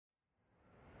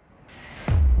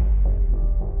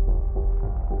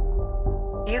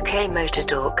UK Motor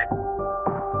Talk.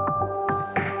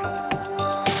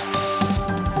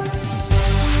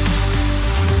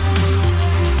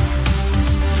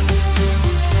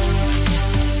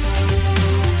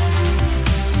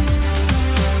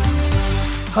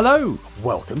 Hello,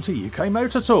 welcome to UK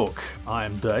Motor Talk. I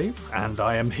am Dave, and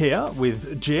I am here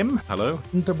with Jim. Hello.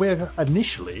 And we're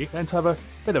initially going to have a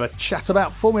bit of a chat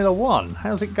about Formula One.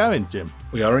 How's it going, Jim?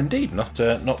 We are indeed not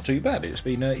too bad. It's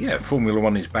been Formula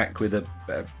One is back with a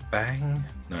bang.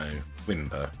 No,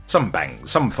 whimper. Some bangs,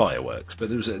 some fireworks, but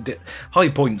there was high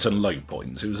points and low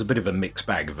points. It was a bit of a mixed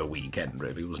bag of a weekend,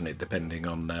 really, wasn't it? Depending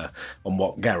on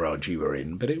what garage you were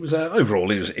in, but it was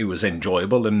overall it was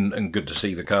enjoyable and good to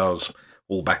see the cars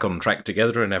all back on track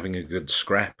together and having a good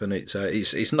scrap, and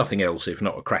it's nothing else if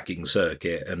not a cracking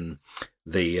circuit, and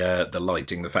the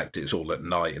lighting, the fact it's all at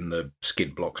night and the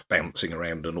skid blocks bouncing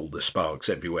around and all the sparks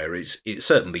everywhere, it's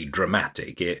certainly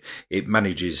dramatic. It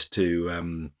manages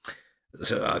to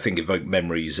so I think evoke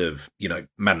memories of,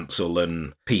 Mansell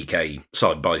and Piquet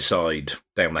side by side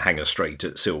down the Hangar Straight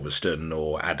at Silverstone,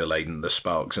 or Adelaide and the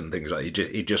sparks and things like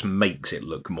that. It just makes it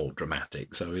look more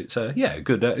dramatic. So it's a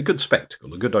good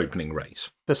spectacle, a good opening race.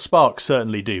 The sparks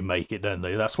certainly do make it, don't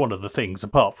they? That's one of the things,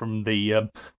 apart from the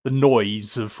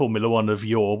noise of Formula One of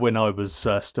yore, when I was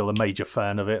still a major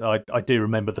fan of it. I do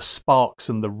remember the sparks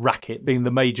and the racket being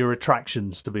the major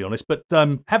attractions, to be honest. But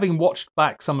having watched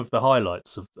back some of the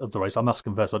highlights of the race, I must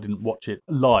confess I didn't watch it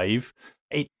live.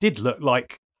 It did look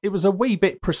like it was a wee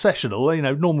bit processional.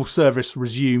 Normal service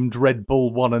resumed, Red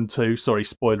Bull 1 and 2. Sorry,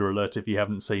 spoiler alert if you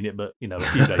haven't seen it, but, a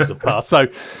few days have passed. So,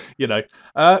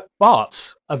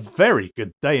 but a very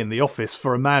good day in the office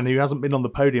for a man who hasn't been on the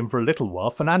podium for a little while.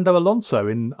 Fernando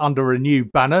Alonso under a new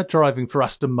banner, driving for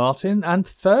Aston Martin, and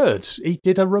third. He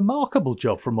did a remarkable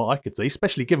job from what I could see,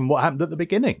 especially given what happened at the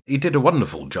beginning. He did a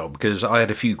wonderful job, because I had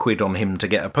a few quid on him to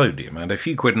get a podium. I had a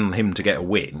few quid on him to get a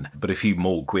win, but a few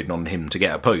more quid on him to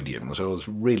get a podium. So I was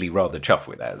really rather chuffed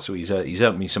with that. So he's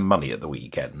earned me some money at the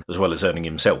weekend, as well as earning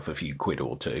himself a few quid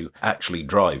or two, actually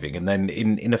driving. And then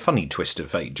in a funny twist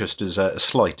of fate, just as a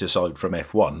slight aside from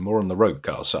F1, more on the road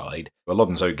car side,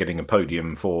 Alonso getting a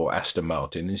podium for Aston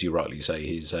Martin, as you rightly say,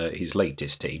 his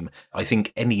latest team. I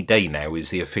think any day now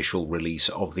is the official release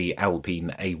of the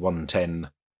Alpine A110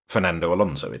 Fernando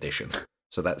Alonso edition.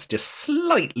 So that's just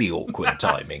slightly awkward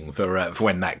timing for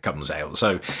when that comes out.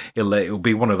 So it'll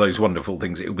be one of those wonderful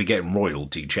things. It'll be getting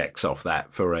royalty checks off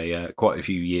that for quite a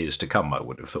few years to come, I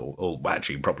would have thought. Or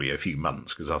actually probably a few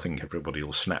months, because I think everybody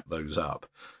will snap those up.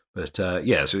 But so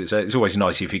it's always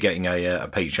nice if you're getting a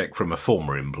paycheck from a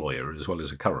former employer as well as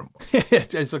a current one.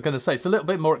 As I was going to say, it's a little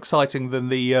bit more exciting than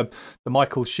the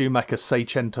Michael Schumacher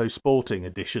Seicento Sporting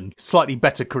edition. Slightly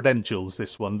better credentials,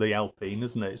 this one, the Alpine,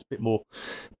 isn't it? It's a bit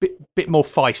more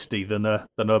feisty than a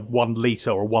 1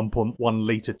 litre or 1.1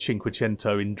 litre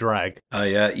Cinquecento in drag.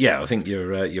 I think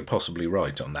you're possibly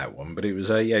right on that one. But it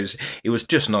was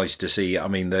just nice to see. I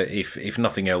mean, that if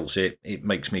nothing else, it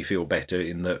makes me feel better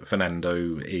in that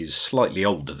Fernando is slightly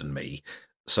older than me,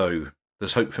 so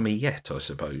there's hope for me yet, I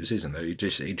suppose, isn't there? It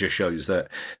just shows that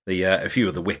a few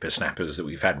of the whippersnappers that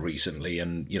we've had recently,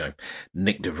 and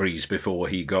Nick De Vries before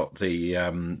he got the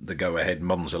go-ahead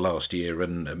Monza last year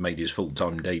and made his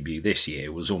full-time debut this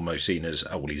year, was almost seen as,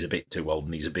 he's a bit too old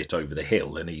and he's a bit over the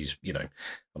hill, and he's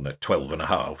on a 12 and a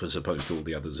half as opposed to all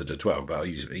the others that are 12. But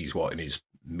he's what, in his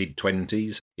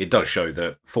mid-20s? It does show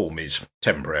that form is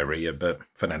temporary, but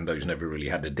Fernando's never really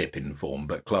had a dip in form,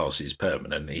 but class is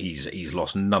permanent. He's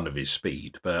lost none of his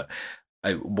speed, but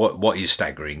what is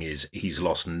staggering is he's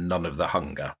lost none of the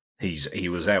hunger. He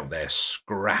was out there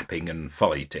scrapping and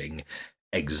fighting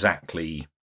exactly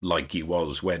like he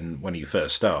was when he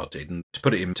first started. And to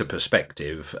put it into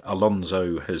perspective,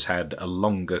 Alonso has had a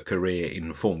longer career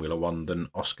in Formula One than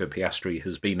Oscar Piastri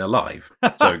has been alive.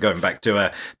 So going back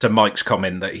to Mike's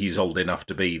comment that he's old enough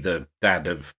to be the dad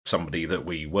of somebody that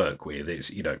we work with,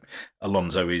 it's,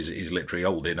 Alonso is literally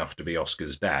old enough to be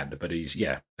Oscar's dad, but he's,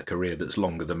 a career that's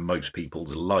longer than most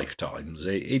people's lifetimes.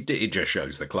 It just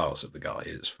shows the class of the guy.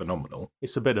 It's phenomenal.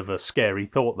 It's a bit of a scary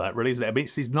thought, that, really, isn't it? I mean,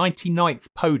 it's his 99th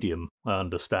podium, I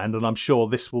understand, and I'm sure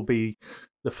this will be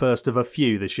the first of a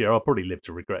few this year. I'll probably live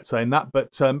to regret saying that,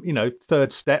 but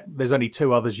third step, there's only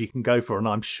 2 others you can go for, and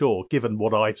I'm sure, given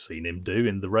what I've seen him do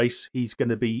in the race, he's going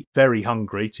to be very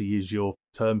hungry, to use your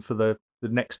term, for the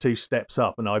next 2 steps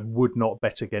up, and I would not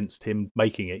bet against him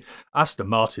making it. Aston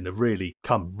Martin have really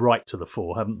come right to the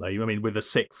fore, haven't they? I mean, with the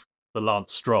 6th, the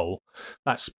Lance Stroll,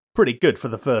 that's pretty good for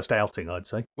the first outing, I'd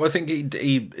say. Well, I think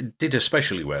he did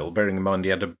especially well, bearing in mind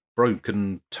he had a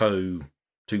broken toe,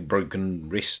 2 broken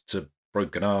wrists, a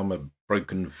broken arm, a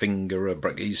broken finger.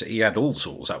 He had all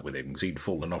sorts up with him because he'd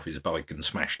fallen off his bike and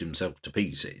smashed himself to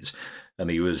pieces. And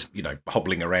he was,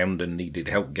 hobbling around and needed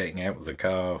help getting out of the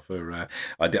car.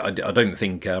 I don't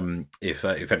think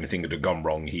if anything had gone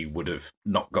wrong, he would have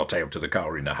not got out of the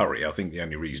car in a hurry. I think the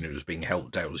only reason he was being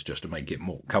helped out was just to make it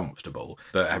more comfortable.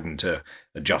 But having to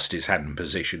adjust his hand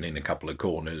position in a couple of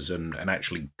corners and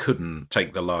actually couldn't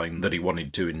take the line that he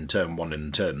wanted to in turn 1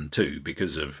 and turn 2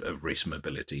 because of wrist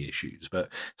mobility issues. But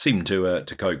seemed to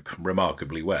cope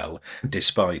remarkably well,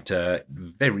 despite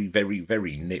very, very,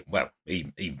 very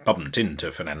he bumped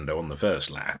into Fernando on the first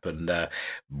lap, and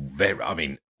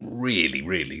really,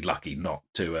 really lucky not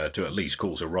to at least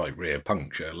cause a right rear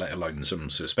puncture, let alone some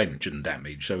suspension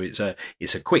damage. So it's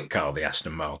a quick car, the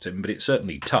Aston Martin, but it's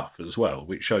certainly tough as well,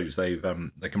 which shows they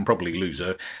can probably lose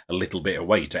a little bit of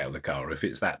weight out of the car. If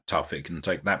it's that tough, it can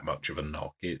take that much of a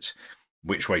knock. It's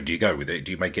which way do you go with it?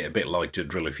 Do you make it a bit lighter,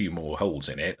 drill a few more holes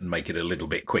in it, and make it a little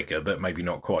bit quicker, but maybe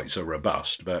not quite so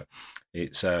robust? But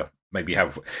it's maybe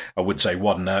have, I would say,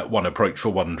 one approach for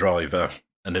one driver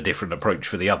and a different approach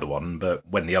for the other one. But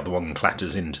when the other one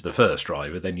clatters into the first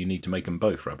driver, then you need to make them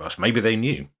both robust. Maybe they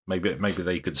knew. Maybe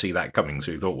they could see that coming.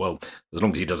 So he thought, well, as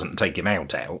long as he doesn't take him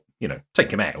out,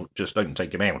 take him out. Just don't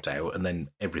take him out, and then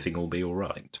everything will be all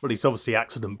right. Well, he's obviously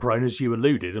accident prone, as you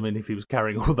alluded. I mean, if he was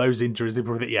carrying all those injuries, he'd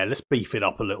probably think, let's beef it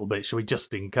up a little bit, shall we,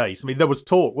 just in case. I mean, there was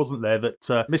talk, wasn't there, that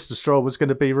Mr. Stroll was going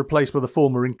to be replaced with a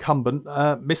former incumbent,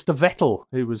 Mr. Vettel,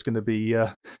 who was going to be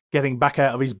getting back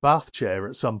out of his bath chair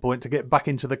at some point to get back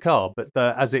into the car. But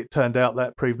as it turned out,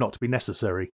 that proved not to be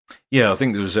necessary. Yeah, I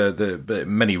think there was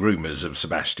many rumours of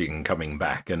Sebastian coming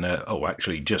back, and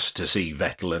actually just to see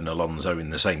Vettel and Alonso in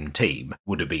the same team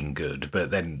would have been good,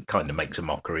 but then kind of makes a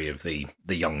mockery of the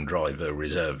young driver,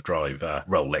 reserve driver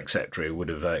role, etc. It would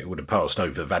have passed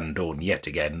over Van Dorn yet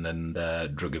again, and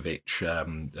Drugovich.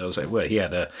 He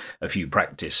had a few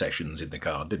practice sessions in the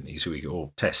car, didn't he?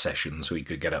 Or test sessions, so he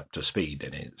could get up to speed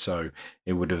in it. So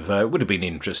it would have been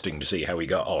interesting to see how he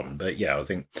got on. But yeah, I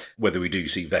think whether we do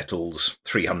see Vettel's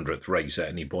 300th race at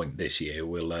any point this year,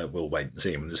 we'll wait and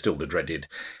see. And there's still the dreaded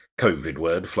COVID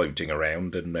word floating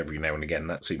around, and every now and again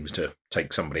that seems to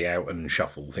take somebody out and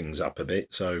shuffle things up a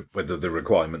bit. So whether the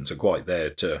requirements are quite there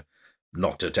to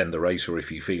not attend the race, or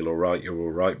if you feel all right, you're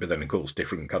all right. But then, of course,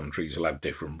 different countries will have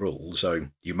different rules. So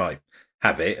you might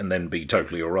have it and then be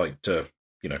totally all right to,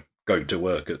 go to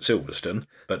work at Silverstone,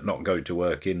 but not go to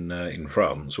work in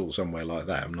France or somewhere like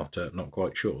that. I'm not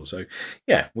quite sure. So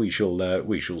yeah, we shall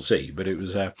see. But it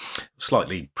was a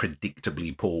slightly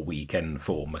predictably poor weekend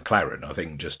for McLaren. I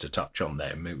think, just to touch on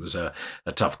them, it was a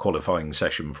tough qualifying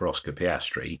session for Oscar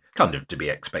Piastri, kind of to be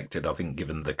expected, I think,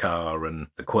 given the car and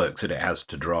the quirks that it has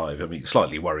to drive. I mean, it's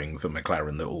slightly worrying for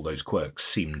McLaren that all those quirks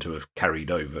seem to have carried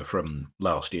over from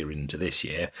last year into this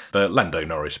year. But Lando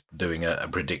Norris doing a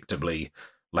predictably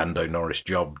Lando Norris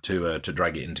job to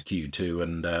drag it into Q2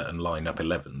 and line up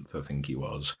 11th, I think he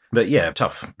was. But yeah,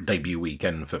 tough debut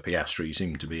weekend for Piastri. He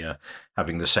seemed to be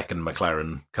having the second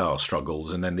McLaren car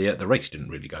struggles, and then the race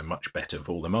didn't really go much better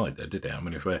for them either, did it? I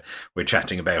mean, if we're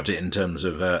chatting about it in terms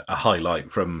of a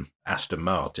highlight from Aston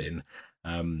Martin,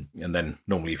 and then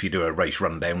normally if you do a race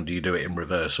rundown, do you do it in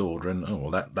reverse order? And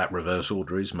that reverse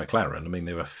order is McLaren. I mean,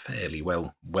 they were fairly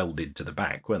well welded to the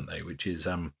back, weren't they? Which is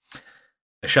a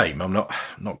shame. I'm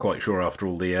not quite sure after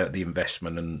all the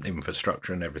investment and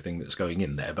infrastructure and everything that's going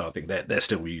in there, but I think they're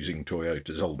still using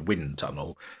Toyota's old wind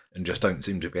tunnel and just don't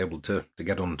seem to be able to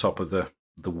get on top of the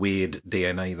weird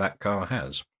DNA that car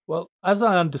has. Well, as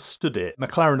I understood it,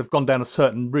 McLaren have gone down a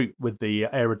certain route with the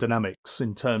aerodynamics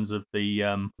in terms of the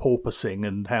porpoising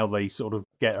and how they sort of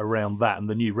get around that, and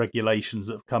the new regulations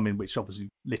that have come in, which obviously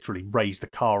literally raised the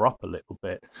car up a little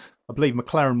bit. I believe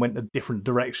McLaren went a different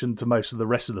direction to most of the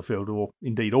rest of the field, or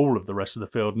indeed all of the rest of the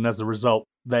field, and as a result,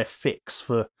 their fix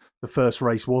for the first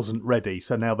race wasn't ready,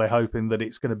 so now they're hoping that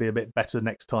it's going to be a bit better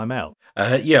next time out.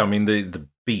 Yeah, I mean, the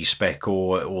B-spec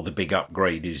or the big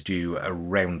upgrade is due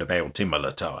around about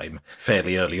Imola time,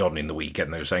 fairly early on in the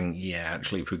weekend. They were saying, yeah,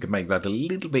 actually, if we could make that a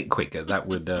little bit quicker, that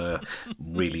would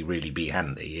really, really be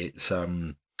handy. It's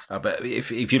but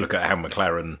if you look at how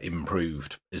McLaren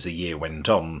improved as the year went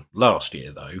on last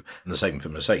year, though, and the same for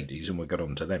Mercedes, and we'll get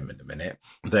on to them in a minute,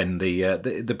 then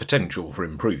the potential for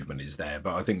improvement is there.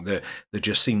 But I think there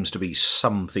just seems to be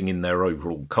something in their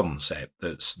overall concept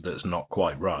that's not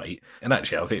quite right. And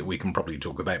actually, I think we can probably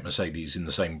talk about Mercedes in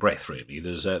the same breath, really.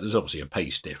 There's obviously a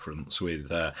pace difference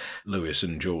with Lewis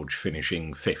and George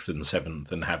finishing 5th and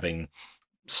 7th and having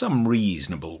some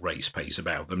reasonable race pace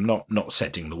about them, not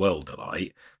setting the world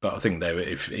alight, but I think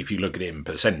if you look at it in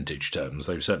percentage terms,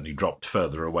 they've certainly dropped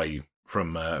further away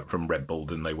from Red Bull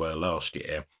than they were last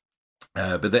year.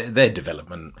 But their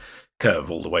development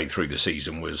curve all the way through the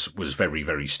season was very,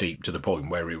 very steep, to the point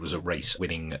where it was a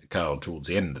race-winning car towards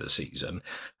the end of the season.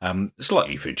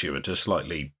 Slightly fortuitous,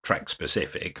 slightly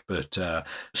track-specific, but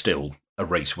still a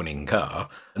race-winning car.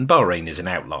 And Bahrain is an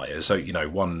outlier, so,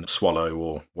 one swallow,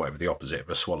 or whatever the opposite of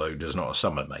a swallow, does not a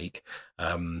summer make.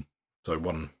 So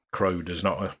one crow does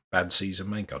not a bad season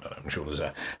make. I don't know, I'm sure there's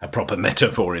a proper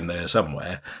metaphor in there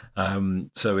somewhere.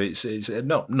 So it's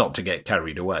not to get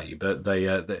carried away, but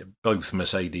they both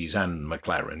Mercedes and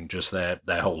McLaren, just their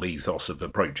whole ethos of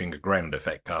approaching a ground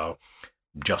effect car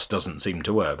just doesn't seem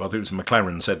to work. I think it was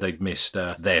McLaren said they'd missed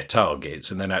their targets,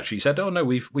 and then actually said, "Oh no,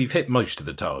 we've hit most of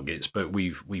the targets, but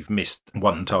we've missed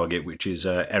one target, which is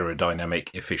aerodynamic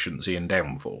efficiency and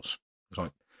downforce." It's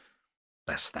like,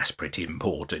 that's pretty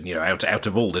important, out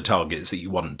of all the targets that you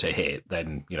want to hit,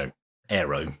 then,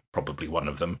 aero, probably one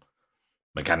of them,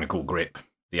 mechanical grip,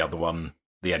 the other one,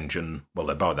 the engine, well,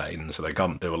 they buy that in, so they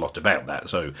can't do a lot about that.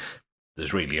 So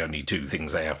there's really only two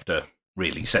things they have to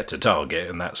really set a target,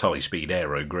 and that's high-speed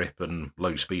aero grip and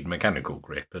low-speed mechanical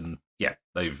grip. And yeah,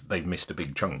 they've missed a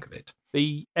big chunk of it.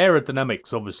 The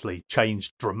aerodynamics obviously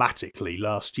changed dramatically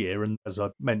last year, and as I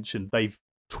mentioned, they've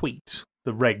tweaked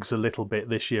the regs a little bit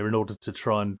this year in order to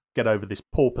try and get over this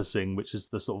porpoising, which is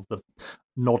the sort of the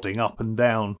nodding up and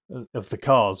down of the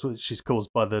cars, which is caused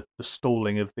by the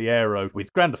stalling of the aero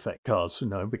with ground effect cars.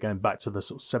 We're going back to the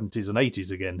sort of 70s and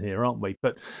 80s again here, aren't we?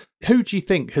 But who do you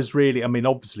think has really,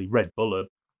 obviously Red Bull are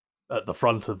at the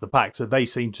front of the pack, so they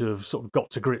seem to have sort of got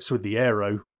to grips with the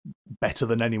aero better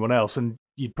than anyone else, and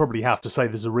you'd probably have to say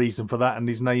there's a reason for that, and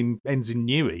his name ends in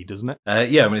Newey, doesn't it?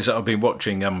 Yeah, I've been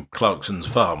watching Clarkson's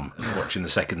Farm, watching the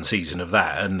second season of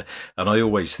that, and I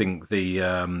always think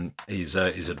his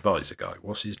advisor guy,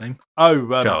 what's his name?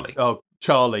 Charlie. Oh,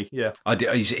 Charlie, yeah.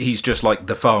 He's just like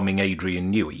the farming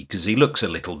Adrian Newey, because he looks a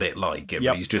little bit like him.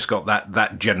 Yep. He's just got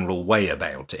that general way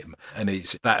about him, and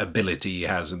it's that ability he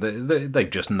has. And they've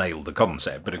just nailed the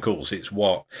concept. But of course, it's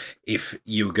if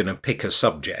you're going to pick a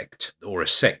subject or a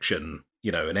section,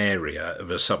 an area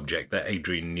of a subject that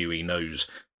Adrian Newey knows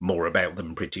more about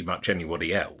than pretty much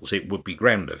anybody else, it would be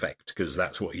ground effect, because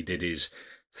that's what he did his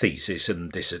thesis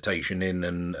and dissertation in,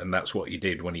 and that's what he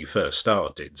did when he first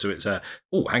started. So it's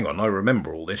hang on, I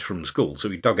remember all this from school. So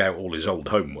he dug out all his old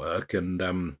homework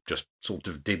and just sort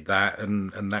of did that,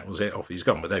 and that was it. Off he's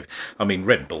gone. But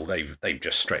Red Bull, they've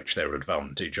just stretched their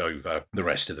advantage over the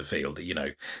rest of the field.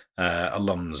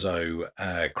 Alonso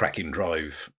cracking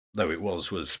drive though it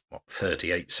was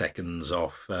 38 seconds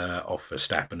off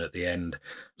Verstappen at the end,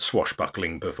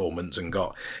 swashbuckling performance, and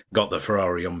got the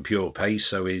Ferrari on pure pace.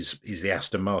 So is the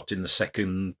Aston Martin the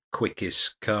second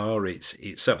quickest car? It's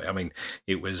certainly.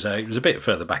 It was a bit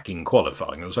further back in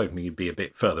qualifying. I was hoping he'd be a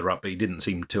bit further up, but he didn't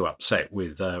seem too upset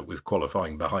with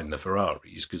qualifying behind the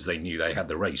Ferraris, because they knew they had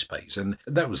the race pace, and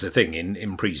that was the thing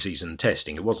in pre-season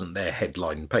testing. It wasn't their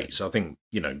headline pace. I think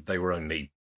they were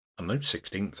only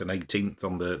 16th and 18th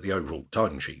on the overall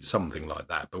timesheet, something like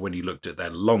that. But when you looked at their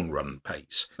long-run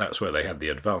pace, that's where they had the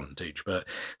advantage. But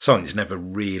Sainz never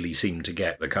really seemed to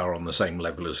get the car on the same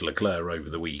level as Leclerc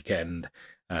over the weekend.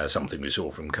 Something we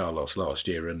saw from Carlos last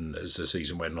year, and as the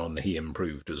season went on, he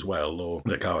improved as well, or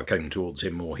the car came towards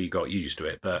him, or he got used to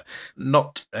it. But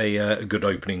not a good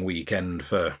opening weekend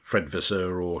for Fred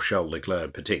Vasseur or Charles Leclerc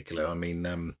in particular.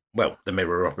 The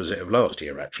mirror opposite of last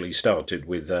year actually started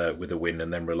with a win,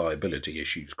 and then reliability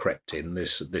issues crept in.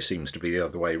 This seems to be the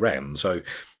other way round. So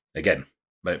again,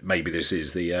 maybe this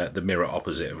is the mirror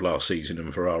opposite of last season,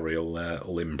 and Ferrari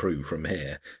will improve from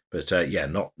here. But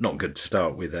not good to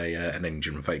start with an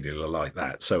engine failure like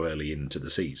that so early into the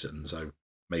season. So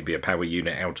maybe a power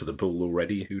unit out of the pool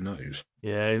already. Who knows?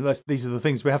 Yeah, these are the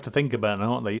things we have to think about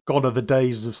now, aren't they? Gone are the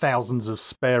days of thousands of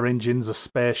spare engines, a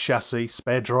spare chassis,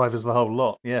 spare drivers, the whole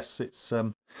lot. Yes, it's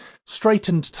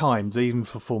straightened times, even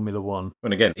for Formula One.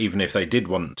 And again, even if they did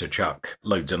want to chuck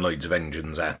loads and loads of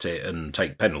engines at it and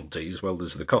take penalties, well,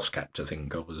 there's the cost cap to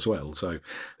think of as well. So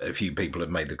a few people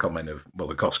have made the comment of, well,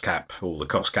 the cost cap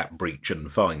breach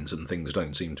and fines and things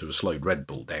don't seem to have slowed Red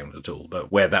Bull down at all.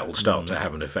 But where that will start to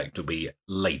have an effect will be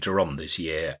later on this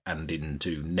year and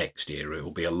into next year. It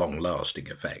will be a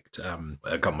long-lasting effect.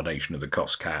 A combination of the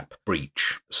cost cap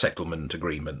breach settlement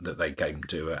agreement that they came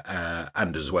to,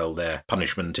 and as well their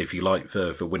punishment, if you like,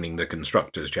 for winning the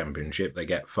Constructors' Championship. They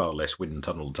get far less wind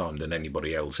tunnel time than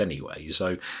anybody else anyway.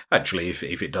 So actually, if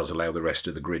it does allow the rest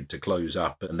of the grid to close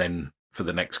up, and then for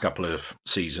the next couple of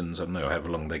seasons, I don't know how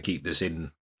long they keep this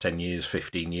in, 10 years,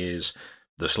 15 years,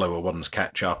 the slower ones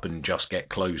catch up and just get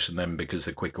close, and then because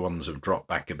the quicker ones have dropped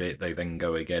back a bit, they then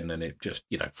go again, and it just,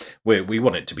 we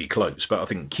want it to be close. But I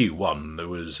think Q1, there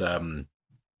was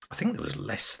I think there was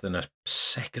less than a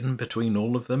second between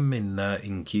all of them in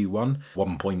Q1,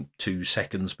 1.2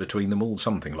 seconds between them all,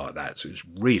 something like that. So it was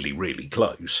really, really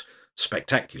close.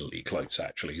 Spectacularly close,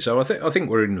 actually. So I think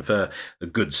we're in for a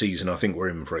good season. I think we're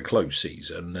in for a close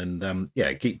season, and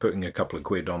keep putting a couple of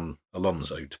quid on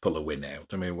Alonso to pull a win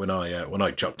out. I mean, when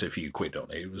I chucked a few quid on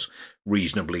it, it was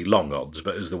reasonably long odds,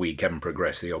 but as the weekend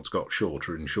progressed, the odds got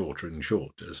shorter and shorter and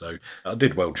shorter. So I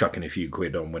did well chucking a few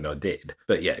quid on when I did.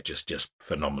 But yeah, just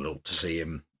phenomenal to see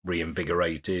him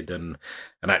reinvigorated and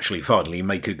actually finally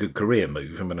make a good career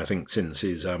move. I mean, I think since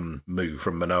his move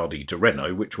from Minardi to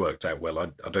Renault, which worked out well, I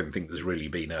don't think there's really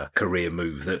been a career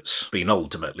move that's been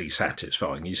ultimately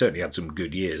satisfying. He certainly had some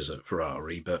good years at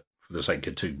Ferrari, but for the sake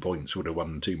of 2 points would have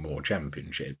won 2 more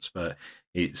championships. But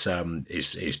it's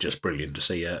just brilliant to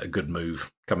see a good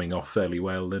move coming off fairly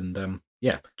well, and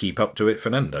keep up to it,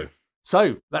 Fernando.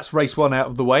 So that's race 1 out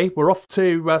of the way. We're off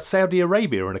to Saudi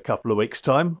Arabia in a couple of weeks'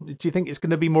 time. Do you think it's going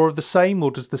to be more of the same,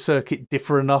 or does the circuit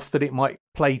differ enough that it might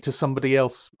play to somebody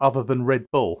else other than Red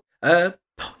Bull?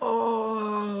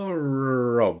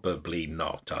 Probably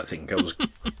not. I think I was, but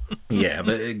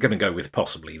going to go with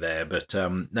possibly there. But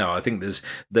no, I think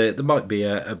there might be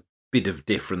a bit of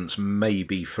difference.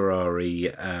 Maybe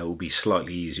Ferrari will be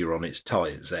slightly easier on its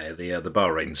tyres there. The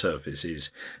Bahrain surface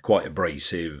is quite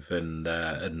abrasive and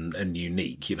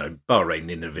unique. You know,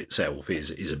 Bahrain in of itself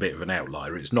is a bit of an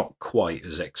outlier. It's not quite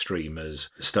as extreme as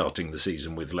starting the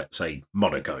season with, let's say,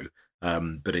 Monaco.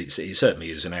 But it certainly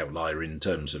is an outlier in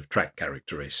terms of track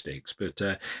characteristics. But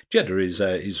Jeddah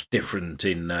is different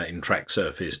in track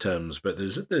surface terms. But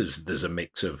there's a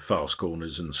mix of fast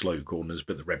corners and slow corners.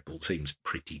 But the Red Bull seems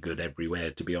pretty good everywhere,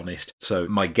 to be honest. So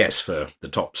my guess for the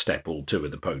top step or 2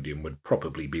 of the podium would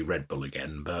probably be Red Bull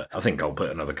again. But I think I'll put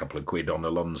another couple of quid on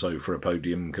Alonso for a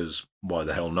podium, because why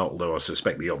the hell not? Although I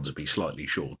suspect the odds will be slightly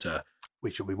shorter. We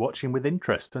shall be watching with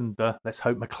interest, and let's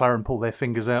hope McLaren pull their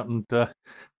fingers out and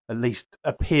at least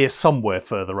appear somewhere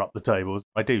further up the tables.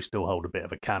 I do still hold a bit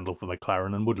of a candle for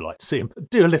McLaren and would like to see them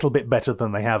do a little bit better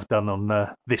than they have done on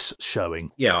this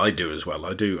showing. Yeah, I do as well.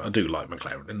 I do like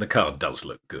McLaren, and the car does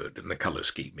look good, and the colour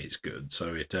scheme is good.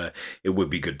 So it would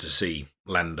be good to see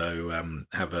Lando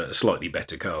have a slightly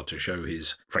better car to show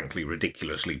his, frankly,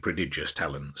 ridiculously prodigious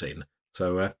talents in.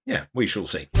 So we shall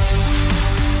see.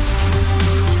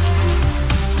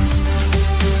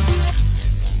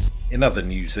 In other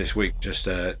news this week, just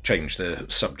change the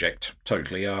subject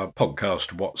totally. Our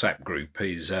podcast WhatsApp group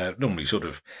is normally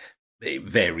it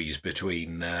varies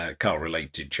between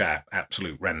car-related chat,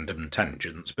 absolute random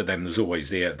tangents, but then there's always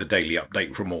the daily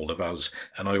update from all of us,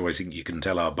 and I always think you can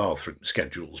tell our bathroom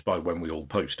schedules by when we all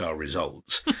post our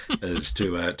results as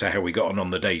to how we got on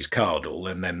the day's cardle,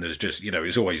 and then there's just,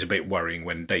 it's always a bit worrying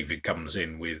when David comes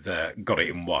in with got it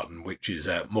in 1, which is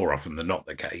more often than not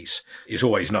the case. It's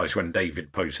always nice when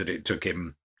David posted it took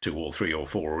him 2 or 3 or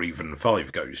 4 or even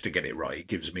 5 goes to get it right. It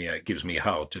gives me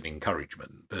heart and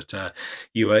encouragement. But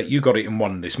you got it in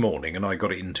 1 this morning, and I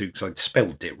got it in 2 because I'd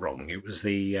spelled it wrong. It was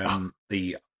the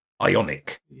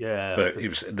Ionic. Yeah. But it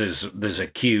was there's a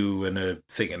Q and a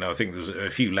thing, and I think there's a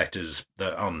few letters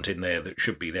that aren't in there that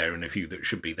should be there, and a few that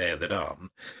should be there that aren't.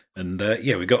 And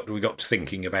we got to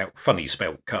thinking about funny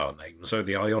spelt car names. So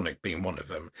the Ionic being one of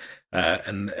them,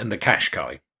 and the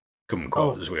Qashqai,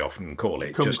 Kumquat, as we often call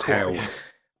it. Just how.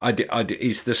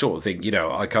 It's the sort of thing,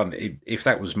 I can't, if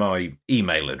that was my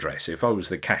email address, if I was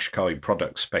the Qashqai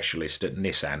product specialist at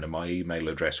Nissan and my email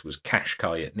address was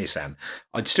Qashqai@Nissan,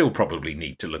 I'd still probably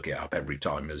need to look it up every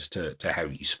time as to how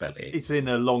you spell it. It's in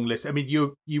a long list. I mean,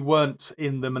 you weren't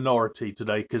in the minority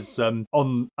today because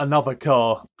on another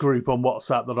car group on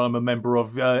WhatsApp that I'm a member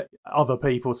of, other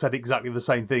people said exactly the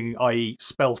same thing, i.e.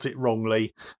 spelt it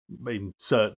wrongly.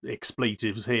 Insert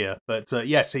expletives here. But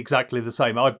yes, exactly the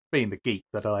same. I, being the geek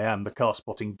that I am, the car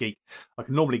spotting geek, I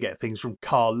can normally get things from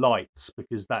Car Lights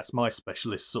because that's my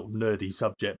specialist sort of nerdy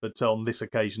subject. But on this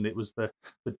occasion, it was the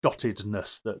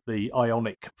dottedness that the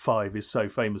Ioniq 5 is so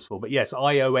famous for. But yes,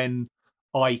 IONIQ.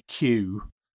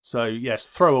 So yes,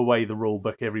 throw away the rule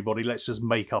book, everybody. Let's just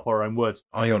make up our own words.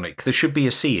 Ioniq. There should be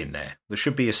a C in there. There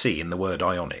should be a C in the word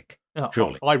Ioniq.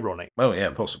 Surely. Ironic. Well, yeah,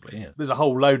 possibly, yeah. There's a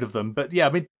whole load of them. But yeah,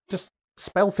 I mean, just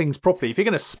spell things properly. If you're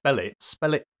going to spell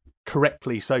it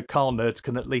correctly so car nerds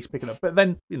can at least pick it up. But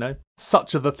then,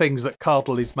 such are the things that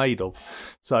Cardle is made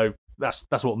of. So that's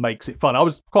what makes it fun. I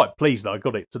was quite pleased that I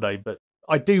got it today, but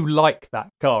I do like that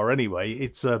car anyway.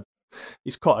 It's a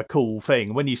it's quite a cool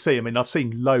thing. When you see them, I've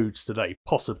seen loads today.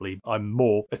 Possibly I'm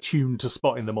more attuned to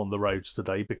spotting them on the roads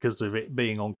today because of it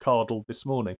being on Cardle this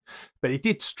morning. But it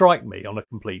did strike me, on a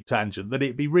complete tangent, that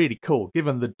it'd be really cool,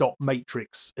 given the dot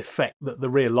matrix effect that the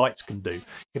rear lights can do. You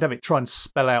could have it try and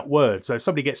spell out words. So if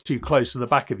somebody gets too close to the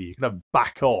back of you, you can have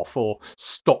back off or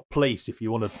stop police if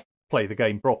you want to play the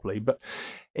game properly. But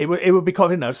it would be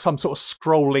kind of, some sort of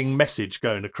scrolling message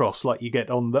going across, like you get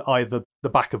on either the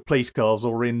back of police cars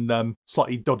or in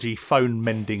slightly dodgy phone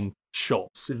mending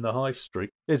shops in the high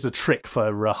street. There's a trick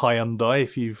for Hyundai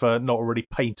if you've not already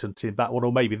patented that one,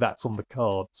 or maybe that's on the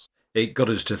cards. It got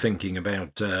us to thinking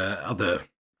about other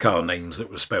car names that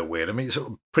were spelled weird. I mean,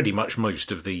 sort of pretty much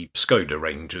most of the Skoda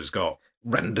range has got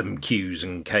random Q's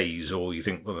and K's, or you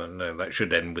think, well, no, that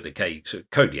should end with a K. So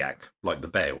Kodiak, like the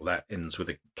Bale, that ends with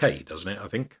a K, doesn't it? I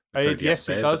think. Yes,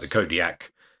 it does. But the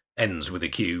Kodiak ends with a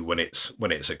Q when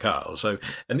it's a car. So,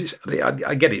 and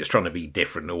I get it's trying to be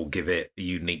different or give it a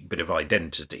unique bit of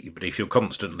identity. But if you're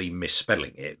constantly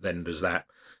misspelling it, then does that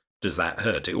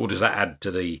hurt it, or does that add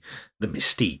to the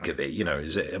mystique of it?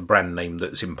 Is it a brand name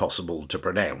that's impossible to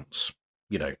pronounce?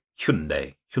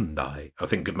 Hyundai, I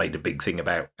think have made a big thing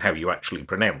about how you actually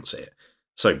pronounce it.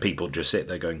 So people just sit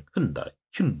there going, Hyundai,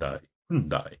 Hyundai.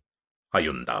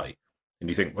 And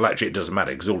you think, well, actually, it doesn't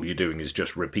matter because all you're doing is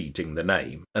just repeating the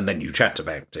name. And then you chat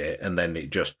about it. And then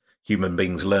human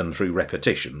beings learn through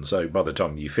repetition. So by the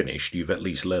time you finished, you've at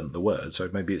least learned the word. So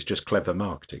maybe it's just clever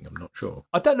marketing. I'm not sure.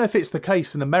 I don't know if it's the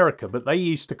case in America, but they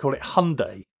used to call it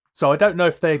Hyundai. So I don't know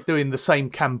if they're doing the same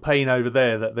campaign over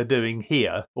there that they're doing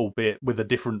here, albeit with a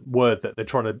different word that they're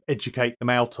trying to educate them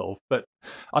out of. But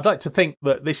I'd like to think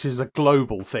that this is a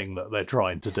global thing that they're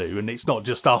trying to do, and it's not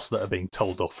just us that are being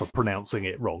told off for pronouncing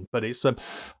it wrong. But it's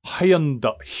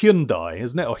Hyundai,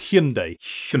 isn't it? Or Hyundai?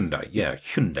 Hyundai, yeah,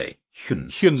 Hyundai.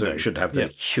 So it should have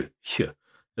the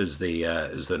as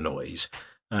the noise.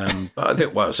 But I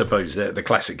think, I suppose the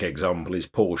classic example is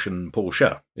Porsche and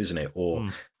Porsche, isn't it? Or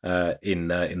in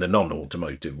the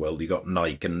non-automotive world, you got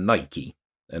Nike and Nike,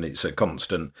 and it's a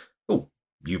constant. Oh,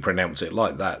 you pronounce it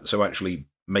like that. So actually,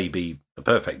 maybe a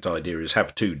perfect idea is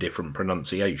have two different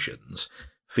pronunciations,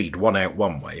 feed one out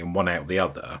one way and one out the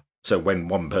other. So when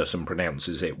one person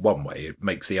pronounces it one way, it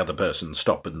makes the other person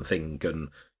stop and think, and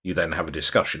you then have a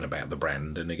discussion about the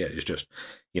brand. And again, it's just,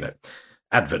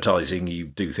 advertising, you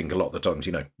do think a lot of the times,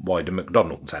 why do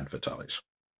McDonald's advertise?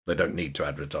 They don't need to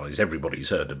advertise. Everybody's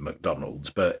heard of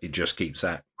McDonald's, but it just keeps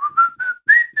that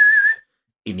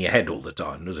in your head all the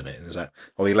time, doesn't it? Is that,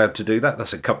 are we allowed to do that?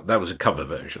 That was a cover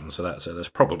version, so that's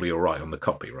probably all right on the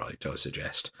copyright, I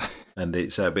suggest. And it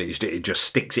just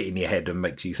sticks it in your head and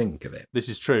makes you think of it. This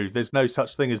is true. There's no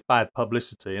such thing as bad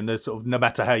publicity, and there's sort of, no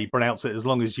matter how you pronounce it, as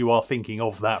long as you are thinking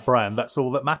of that brand, that's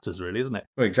all that matters, really, isn't it?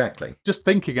 Well, exactly. Just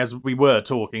thinking as we were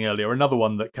talking earlier, another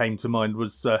one that came to mind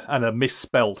was and a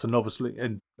misspelt, and obviously,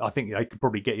 and I think they could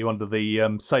probably get you under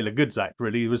the Sailor Goods Act.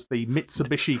 Really, was the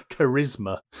Mitsubishi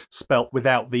Charisma, spelt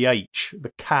without the H, the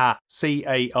Charisma.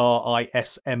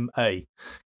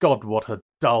 God, what a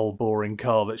dull, boring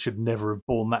car that should never have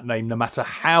borne that name, no matter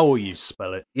how you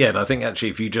spell it. Yeah, and I think actually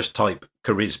if you just type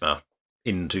charisma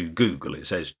into Google, it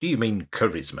says, do you mean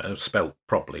charisma, spelt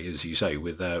properly, as you say,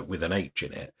 with an H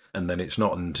in it? And then it's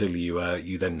not until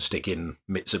you then stick in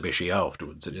Mitsubishi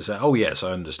afterwards and you say, oh, yes, I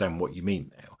understand what you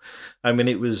mean now. I mean,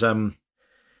 it was... not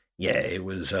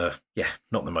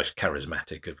the most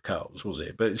charismatic of cars, was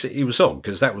it? But it was odd,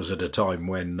 because that was at a time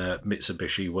when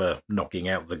Mitsubishi were knocking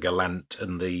out the Galant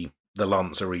and the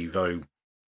Lancer Evo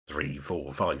 3,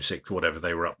 4, 5, 6, whatever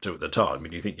they were up to at the time.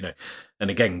 And you think, and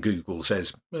again, Google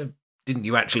says, well, didn't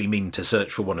you actually mean to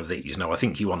search for one of these? No, I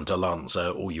think you want a Lancer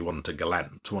or you want a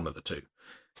Galant, one of the two.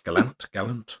 Gallant.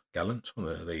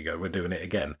 Well, there you go, we're doing it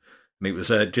again. And it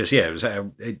was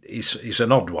it's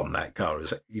an odd one, that car.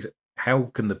 How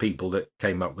can the people that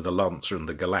came up with the Lancer and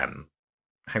the Galant,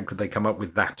 how could they come up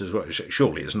with that as well?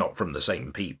 Surely it's not from the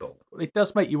same people. It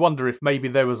does make you wonder if maybe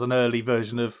there was an early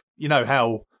version of,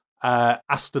 how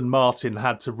Aston Martin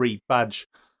had to rebadge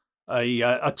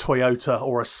a Toyota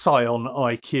or a Scion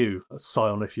IQ, a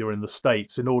Scion if you're in the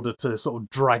States, in order to sort of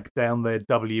drag down their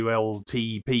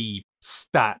WLTP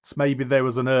stats. Maybe there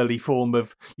was an early form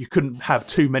of, you couldn't have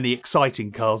too many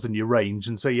exciting cars in your range,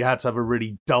 and so you had to have a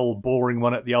really dull, boring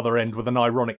one at the other end with an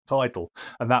ironic title,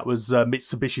 and that was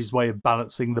Mitsubishi's way of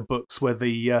balancing the books where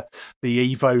the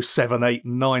Evo 7, 8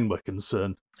 and 9 were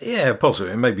concerned. Yeah,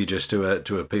 possibly. Maybe just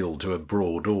to appeal to a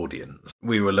broad audience.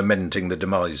 We were lamenting the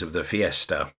demise of the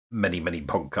Fiesta many, many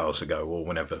podcasts ago, or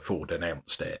whenever Ford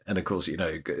announced it. And of course,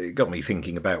 it got me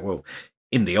thinking about, well,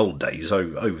 in the old days,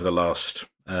 over the last,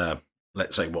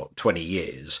 let's say, 20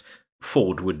 years,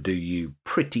 Ford would do you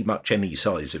pretty much any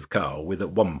size of car with,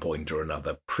 at one point or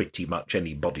another, pretty much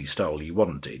any body style you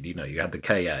wanted. You know, you had the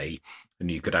KA,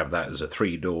 and you could have that as a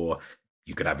 3-door.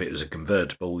 You could have it as a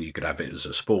convertible. You could have it as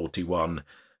a sporty one.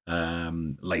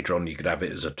 Later on, you could have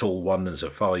it as a tall one, as a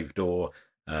 5-door.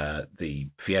 The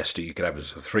Fiesta you could have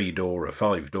as a 3-door, a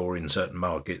 5-door in certain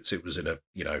markets. It was in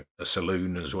a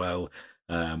saloon as well.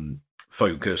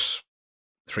 Focus,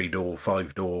 3-door,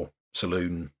 5-door,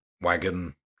 saloon,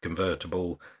 wagon,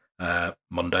 convertible,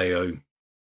 Mondeo,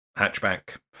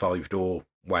 hatchback, 5-door,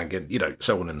 wagon,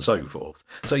 so on and so forth.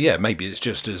 So yeah, maybe it's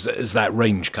just as that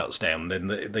range cuts down, then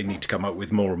they need to come up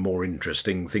with more and more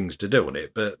interesting things to do on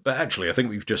it. But actually, I think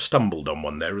we've just stumbled on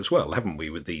one there as well, haven't we,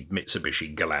 with the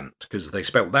Mitsubishi Galant, because they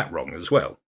spelt that wrong as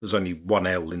well. There's only one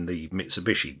L in the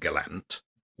Mitsubishi Galant,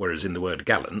 whereas in the word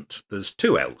gallant, there's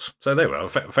 2 L's. So there we are, I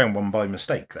found one by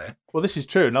mistake there. Well, this is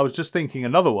true, and I was just thinking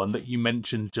another one that you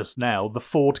mentioned just now, the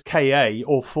Ford Ka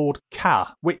or Ford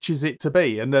Ka. Which is it to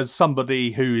be? And as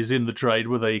somebody who is in the trade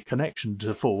with a connection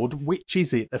to Ford, which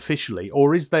is it officially?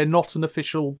 Or is there not an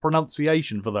official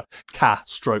pronunciation for the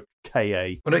Ka/Ka?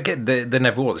 Well, again, there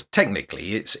never was.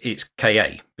 Technically, it's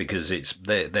Ka, because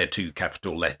they're 2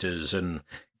 capital letters, and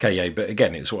Ka, but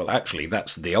again, actually,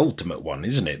 that's the ultimate one,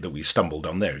 isn't it, that we've stumbled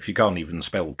on there. If you can't even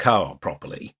spell car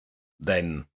properly,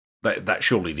 then that's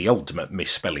surely the ultimate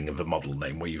misspelling of a model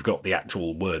name, where you've got the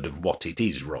actual word of what it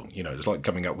is wrong. It's like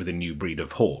coming up with a new breed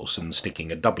of horse and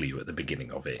sticking a W at the beginning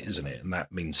of it, isn't it? And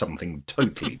that means something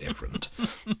totally different.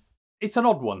 It's an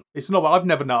odd one. It's not. I've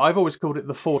never known. I've always called it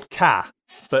the Ford Ka,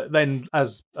 but then,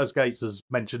 as Gates has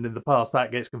mentioned in the past,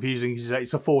 that gets confusing.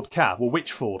 It's a Ford Ka. Well,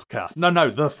 which Ford Ka? No,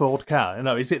 the Ford Ka.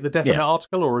 No, is it the definite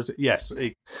article, or is it? Yes,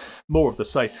 more of the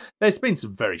same. There's been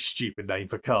some very stupid names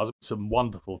for cars. Some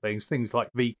wonderful things like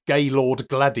the Gaylord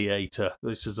Gladiator.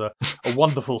 This is a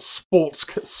wonderful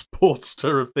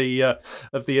sportster of the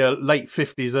late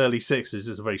 50s, early 60s.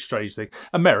 It's a very strange thing.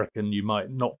 American, you might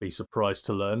not be surprised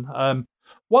to learn.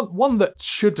 One that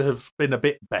should have been a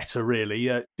bit better, really,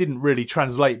 didn't really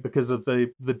translate because of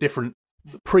the different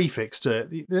prefix to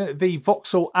it. The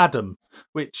Vauxhall Adam,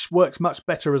 which works much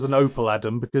better as an Opel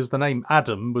Adam, because the name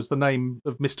Adam was the name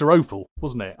of Mr. Opel,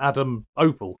 wasn't it? Adam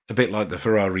Opel. A bit like the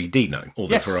Ferrari Dino or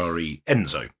the Ferrari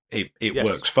Enzo. It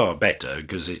works far better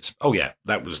because it's,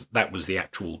 that was the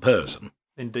actual person.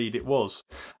 Indeed it was.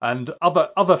 And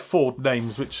other Ford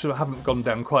names which haven't gone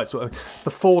down quite so. The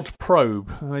Ford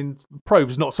Probe. I mean,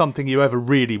 Probe's not something you ever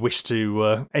really wish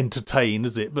to entertain,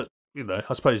 is it? But,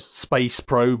 I suppose Space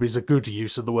Probe is a good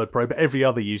use of the word probe. But every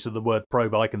other use of the word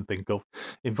probe I can think of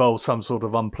involves some sort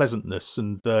of unpleasantness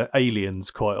and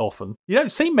aliens quite often. You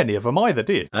don't see many of them either,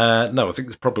 do you? No, I think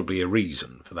there's probably a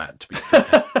reason for that, to be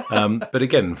fair. But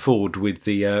again, Ford with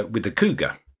the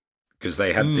Cougar, because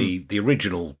they had the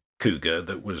original Cougar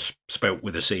that was spelt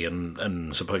with a C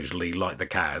and supposedly like the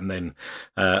cat, and then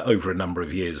over a number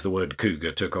of years the word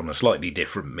Cougar took on a slightly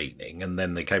different meaning, and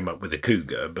then they came up with a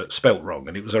Cougar but spelt wrong,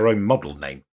 and it was their own model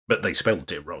name, but they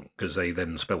spelt it wrong because they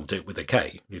then spelt it with a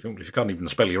K. You think, if you can't even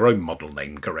spell your own model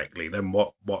name correctly, then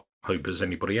what hope has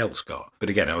anybody else got?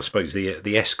 But again, I suppose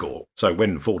the Escort. So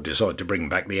when Ford decided to bring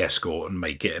back the Escort and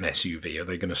make it an SUV, are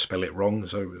they going to spell it wrong?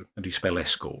 So how do you spell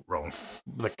Escort wrong?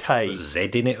 The K. Put a Z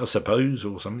in it, I suppose,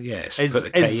 or something. Yes, put a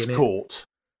K Escort.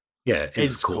 In it. Yeah,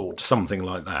 Escort, something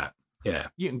like that. Yeah.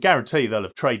 You can guarantee they'll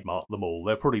have trademarked them all.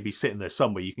 They'll probably be sitting there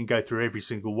somewhere. You can go through every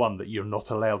single one that you're not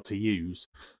allowed to use.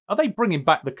 Are they bringing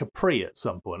back the Capri at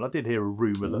some point? I did hear a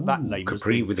rumour that name was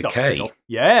Capri with a K. Off.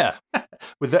 Yeah.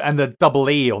 and a double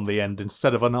E on the end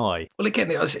instead of an I. Well,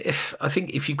 again, I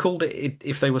think if you called it,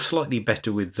 if they were slightly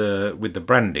better with the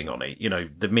branding on it,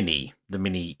 the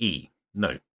Mini E.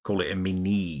 No, call it a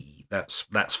Mini.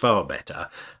 That's far better.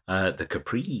 The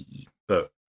Capri,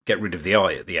 but get rid of the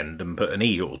I at the end and put an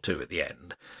E or 2 at the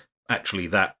end. Actually,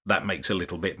 that makes a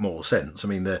little bit more sense. I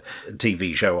mean, the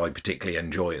TV show I particularly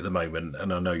enjoy at the moment,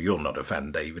 and I know you're not a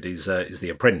fan, David, is The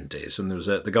Apprentice. And there was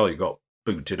the guy who got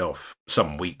booted off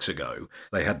some weeks ago.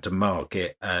 They had to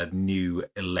market a new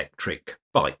electric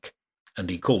bike,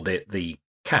 and he called it the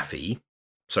Cafe,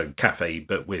 so cafe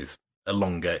but with a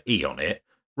longer E on it,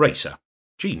 Racer.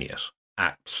 Genius.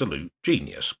 Absolute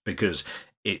genius, because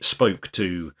it spoke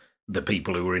to the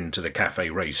people who were into the cafe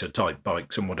racer type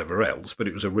bikes and whatever else, but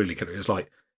it was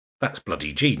like, that's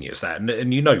bloody genius, that.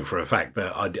 And for a fact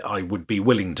that I would be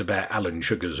willing to bet Alan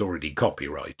Sugar's already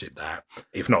copyrighted that.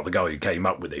 If not, the guy who came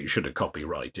up with it should have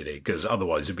copyrighted it, because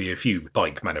otherwise there'd be a few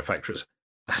bike manufacturers.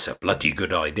 that's a bloody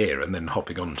good idea, and then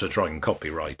hopping on to try and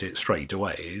copyright it straight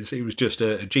away. It was just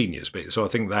a genius bit. So I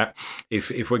think that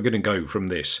if we're going to go from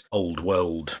this old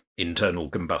world internal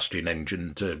combustion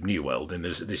engine to new world, and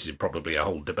this is probably a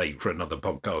whole debate for another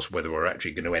podcast, whether we're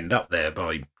actually going to end up there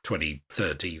by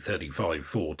 2030, 35,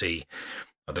 40,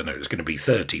 I don't know, it's going to be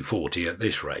 30, 40 at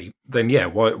this rate, then yeah,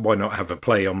 why not have a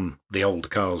play on the old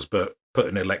cars, but put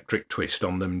an electric twist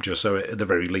on them, just so at the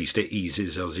very least it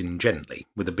eases us in gently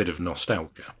with a bit of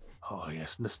nostalgia. Oh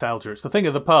yes, nostalgia. It's a thing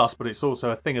of the past, but it's also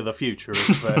a thing of the future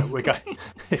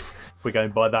if we're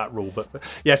going by that rule. But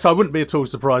yes, I wouldn't be at all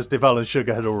surprised if Alan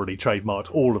Sugar had already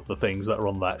trademarked all of the things that are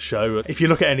on that show. If you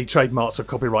look at any trademarks or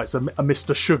copyrights, a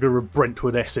Mr. Sugar of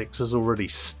Brentwood, Essex has already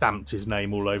stamped his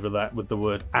name all over that with the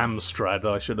word Amstrad,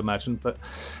 I should imagine. But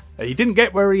he didn't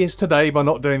get where he is today by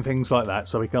not doing things like that,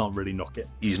 so we can't really knock it.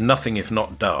 He's nothing if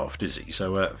not daft, is he?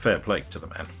 So fair play to the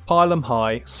man. Pile 'em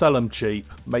high, sell 'em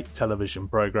cheap, make television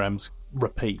programmes,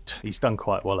 repeat. He's done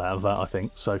quite well out of that, I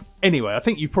think. So anyway, I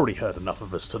think you've probably heard enough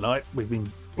of us tonight. We've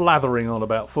been blathering on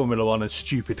about Formula One and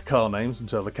stupid car names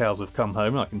until the cows have come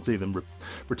home. I can see them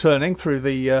returning through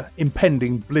the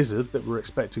impending blizzard that we're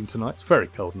expecting tonight. It's a very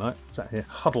cold night. Sat here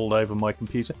huddled over my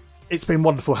computer. It's been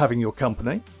wonderful having your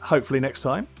company. Hopefully next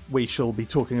time we shall be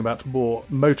talking about more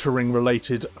motoring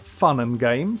related fun and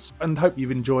games, and hope you've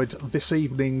enjoyed this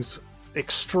evening's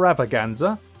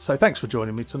extravaganza. So thanks for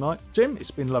joining me tonight, Jim.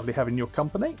 It's been lovely having your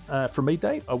company. From me,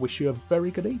 Dave, I wish you a very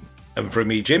good evening. And from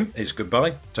me, Jim, it's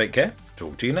goodbye. Take care.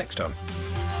 Talk to you next time.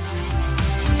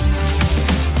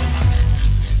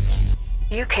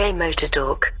 UK Motor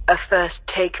Talk, a First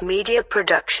Take Media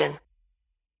production.